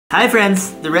Hi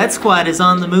friends, the Red Squad is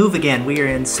on the move again. We are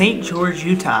in St. George,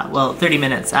 Utah. Well, 30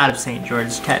 minutes out of St.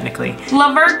 George, technically.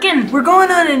 Laverkin! We're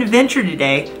going on an adventure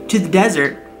today to the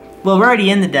desert. Well, we're already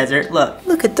in the desert.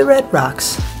 Look at the red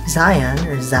rocks. Zion,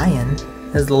 or Zion,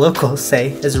 as the locals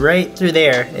say, is right through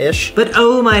there-ish. But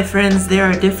oh my friends, there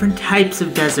are different types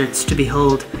of deserts to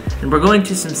behold. And we're going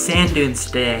to some sand dunes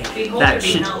today. That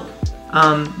should,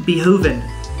 behooven.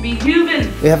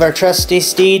 Behooven! We have our trusty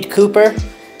steed, Cooper.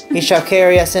 He shall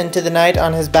carry us into the night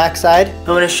on his backside.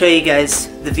 I want to show you guys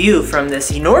the view from this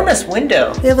enormous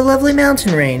window. We have a lovely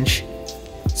mountain range.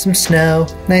 Some snow,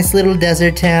 nice little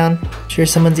desert town. Sure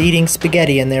someone's eating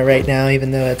spaghetti in there right now,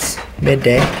 even though it's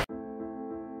midday.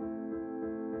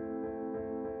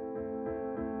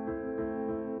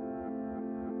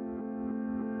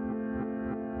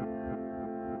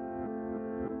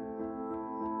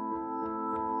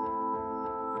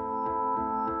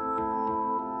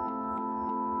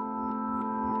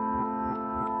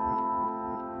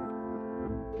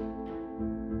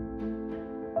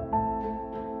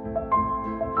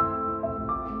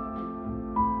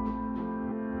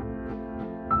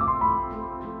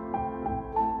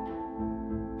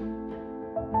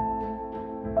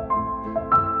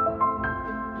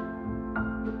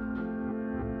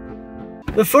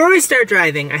 Before we start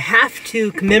driving, I have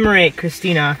to commemorate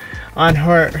Christina on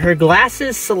her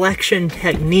glasses selection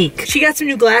technique. She got some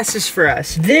new glasses for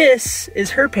us. This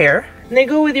is her pair, and they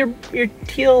go with your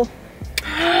teal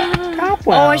top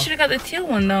well. Oh, I should have got the teal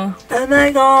one though. Oh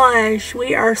my gosh,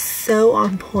 we are so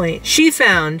on point. She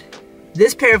found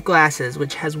this pair of glasses,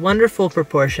 which has wonderful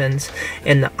proportions,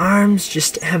 and the arms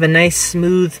just have a nice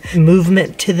smooth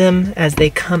movement to them as they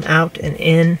come out and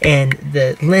in, and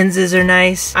the lenses are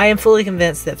nice. I am fully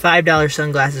convinced that $5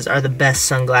 sunglasses are the best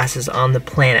sunglasses on the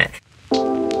planet.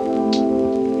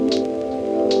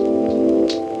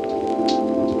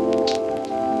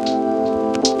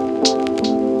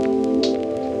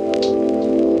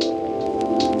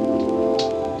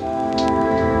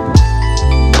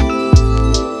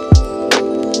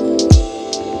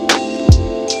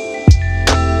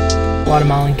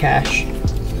 Guatemalan cash.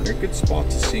 They're a good spot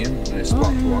to see them. Nice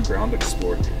spot to walk around,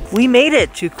 explore. We made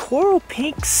it to Coral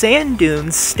Pink Sand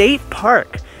Dunes State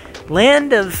Park,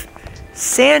 land of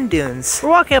sand dunes. We're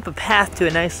walking up a path to a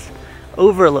nice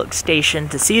overlook station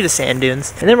to see the sand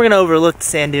dunes, and then we're gonna overlook the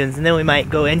sand dunes, and then we might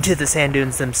go into the sand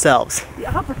dunes themselves.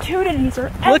 The opportunities are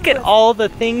endless. Look at all the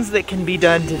things that can be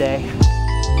done today.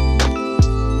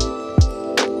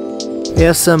 We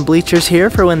have some bleachers here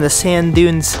for when the sand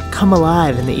dunes come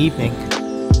alive in the evening.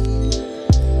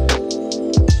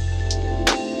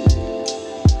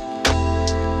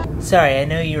 Sorry, I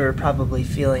know you were probably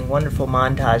feeling wonderful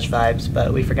montage vibes,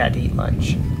 but we forgot to eat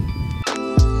lunch.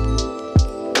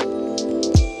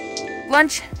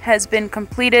 Lunch has been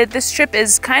completed. This trip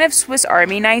is kind of Swiss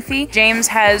Army knifey. James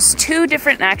has four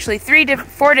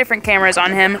different cameras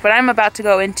on him, but I'm about to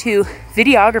go into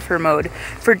videographer mode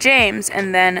for James,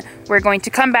 and then we're going to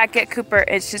come back, get Cooper.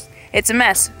 It's a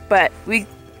mess, but we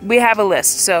have a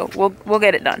list, so we'll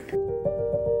get it done.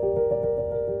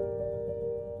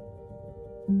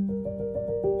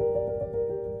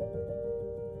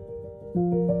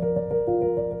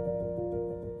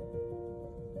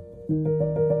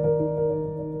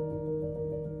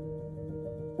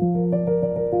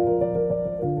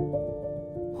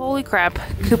 Holy crap,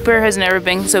 Cooper has never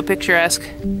been so picturesque.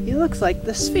 He looks like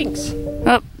the Sphinx.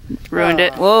 Oh, ruined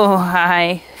it. Whoa,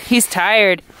 hi. He's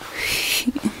tired. He's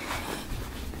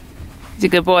a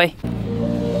good boy.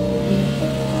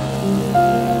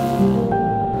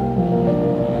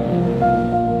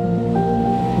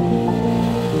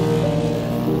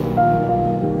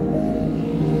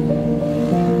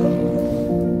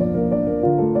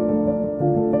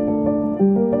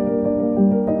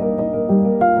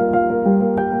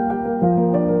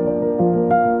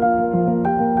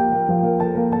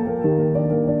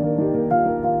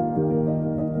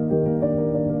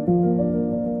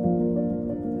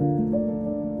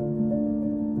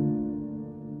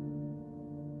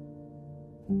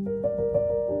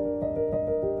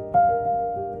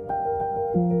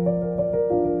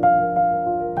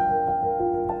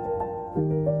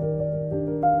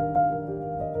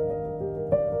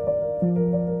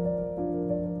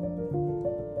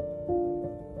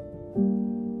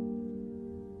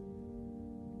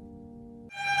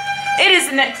 It is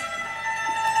the next...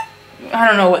 I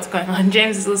don't know what's going on.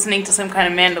 James is listening to some kind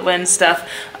of mandolin stuff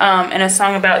and a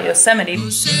song about Yosemite.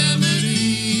 Yosemite,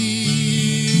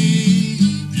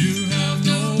 you have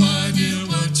no idea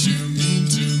what you mean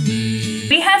to me.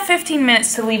 We have 15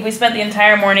 minutes to leave. We spent the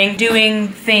entire morning doing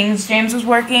things. James was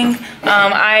working.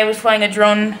 I was flying a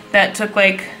drone that took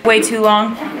like way too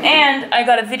long. And I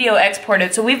got a video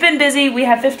exported. So we've been busy. We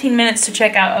have 15 minutes to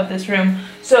check out of this room.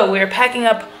 So we're packing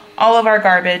up all of our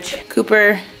garbage.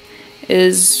 Cooper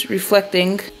is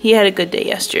reflecting. He had a good day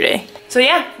yesterday. So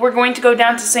yeah, we're going to go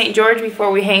down to St. George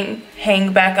before we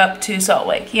hang back up to Salt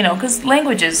Lake. You know, because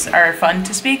languages are fun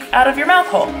to speak out of your mouth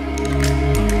hole.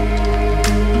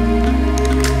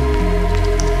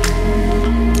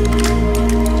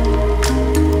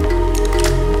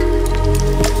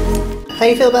 How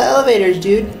you feel about elevators,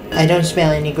 dude? I don't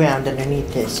smell any ground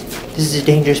underneath this. This is a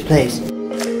dangerous place.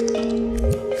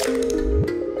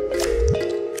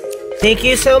 Thank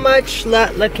you so much, La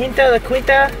Quinta,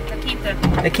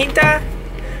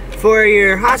 for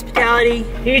your hospitality.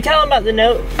 Can you tell them about the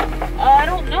note? I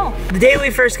don't know. The day we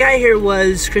first got here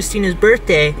was Christina's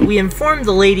birthday. We informed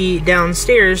the lady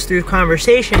downstairs through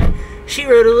conversation. She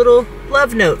wrote a little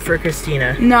love note for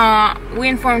Christina. Nah, we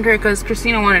informed her because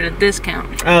Christina wanted a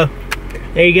discount. Oh,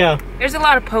 there you go. There's a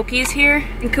lot of pokies here,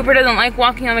 and Cooper doesn't like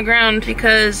walking on the ground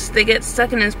because they get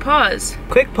stuck in his paws.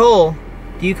 Quick poll.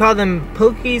 Do you call them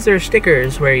pokies or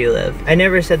stickers where you live? I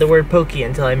never said the word pokey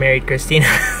until I married Christina.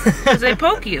 Because they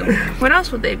poke you. What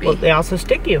else would they be? Well, they also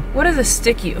stick you. What is a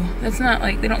stick you? That's not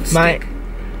like, they don't stick.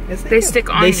 Yes, they stick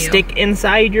on you. you. They stick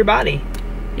inside your body.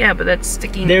 Yeah, but that's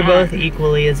sticking They're on. both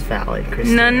equally as valid,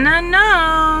 Christina.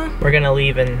 No. We're gonna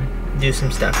leave and do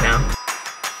some stuff now.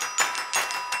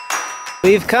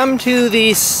 We've come to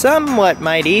the somewhat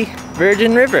mighty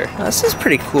Virgin River. Oh, this is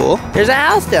pretty cool. There's a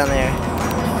house down there.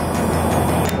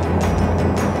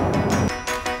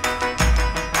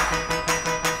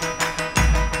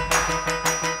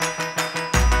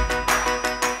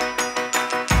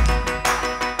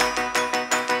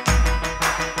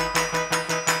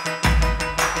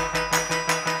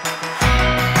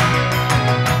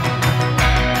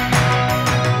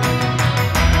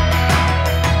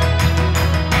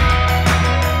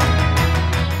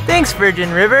 Thanks,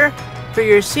 Virgin River, for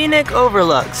your scenic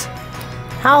overlooks.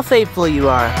 How faithful you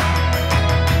are.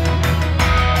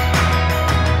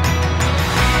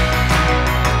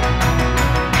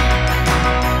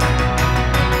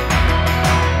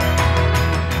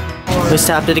 We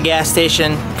stopped at a gas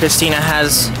station. Christina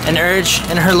has an urge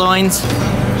in her loins.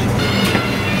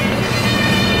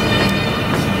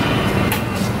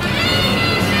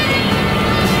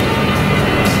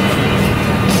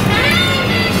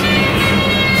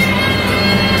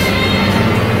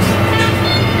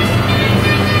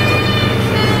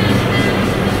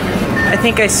 I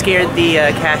think I scared the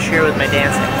cashier with my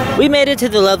dancing. We made it to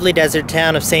the lovely desert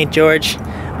town of St. George.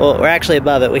 Well, we're actually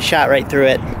above it. We shot right through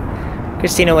it.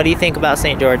 Christina, what do you think about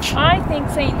St. George? I think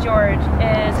St. George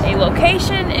is a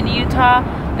location in Utah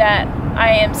that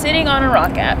I am sitting on a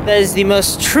rock at. That is the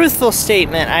most truthful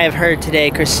statement I have heard today,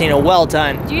 Christina. Well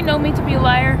done. Do you know me to be a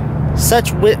liar?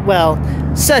 Such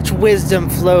wisdom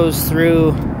flows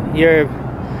through your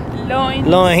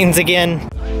loins again.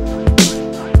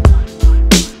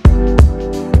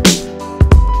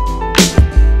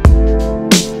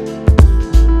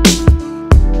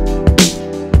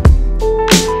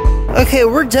 Okay,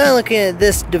 we're done looking at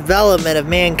this development of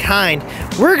mankind.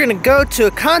 We're gonna go to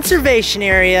a conservation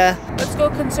area. Let's go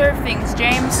conserve things,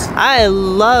 James. I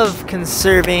love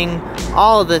conserving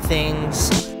all the things.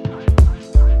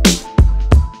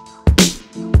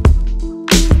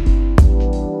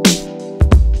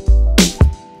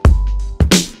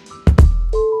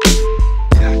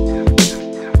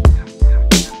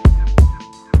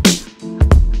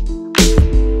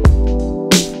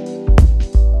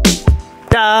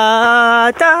 Da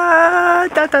da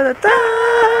da da da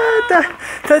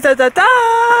da da da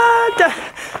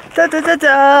da da da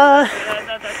da.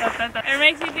 It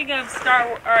makes me think of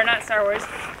not Star Wars,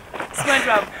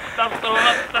 SpongeBob.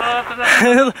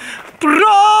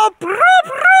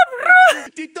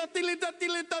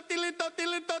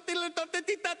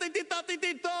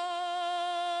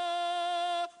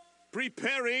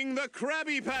 Preparing the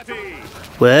Krabby Patty.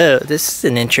 Whoa, this is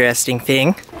an interesting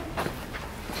thing.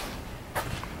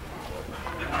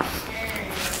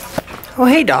 Oh,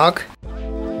 hey, dog.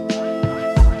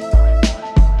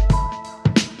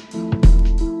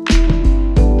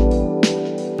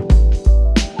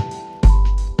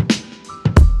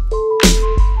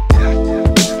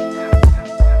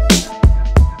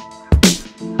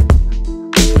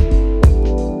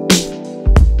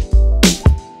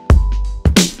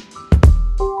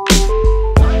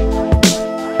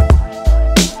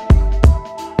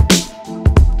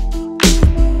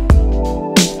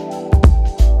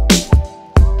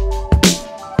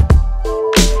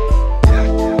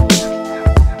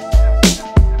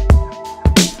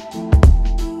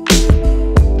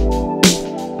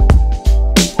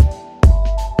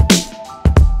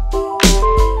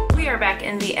 back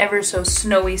in the ever so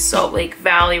snowy Salt Lake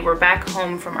Valley. We're back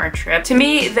home from our trip. To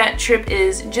me, that trip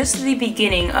is just the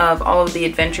beginning of all of the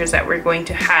adventures that we're going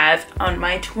to have on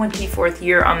my 24th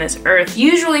year on this earth.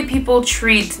 Usually people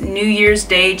treat New Year's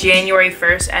Day, January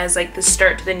 1st, as like the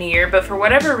start to the new year, but for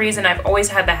whatever reason, I've always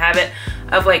had the habit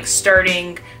of like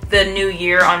starting the new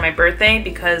year on my birthday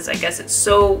because I guess it's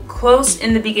so close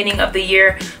in the beginning of the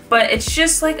year, but it's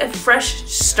just like a fresh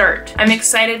start. I'm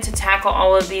excited to tackle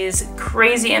all of these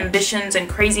crazy ambitions and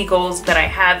crazy goals that I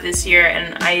have this year,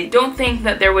 and I don't think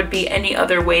that there would be any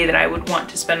other way that I would want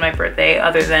to spend my birthday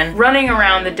other than running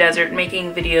around the desert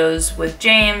making videos with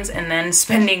James and then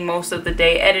spending most of the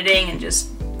day editing and just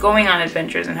going on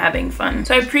adventures and having fun.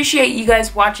 So I appreciate you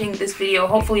guys watching this video.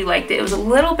 Hopefully you liked it. It was a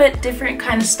little bit different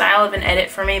kind of style of an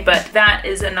edit for me, but that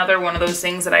is another one of those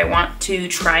things that I want to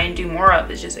try and do more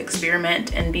of, is just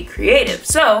experiment and be creative.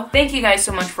 So thank you guys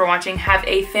so much for watching. Have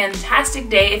a fantastic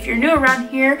day. If you're new around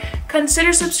here,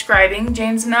 consider subscribing.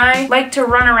 James and I like to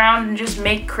run around and just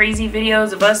make crazy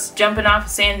videos of us jumping off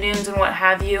of sand dunes and what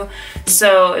have you.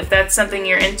 So if that's something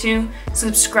you're into,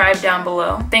 subscribe down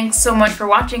below. Thanks so much for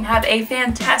watching. Have a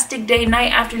fantastic day,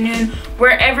 night, afternoon,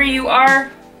 wherever you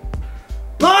are.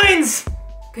 Lines!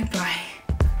 Goodbye.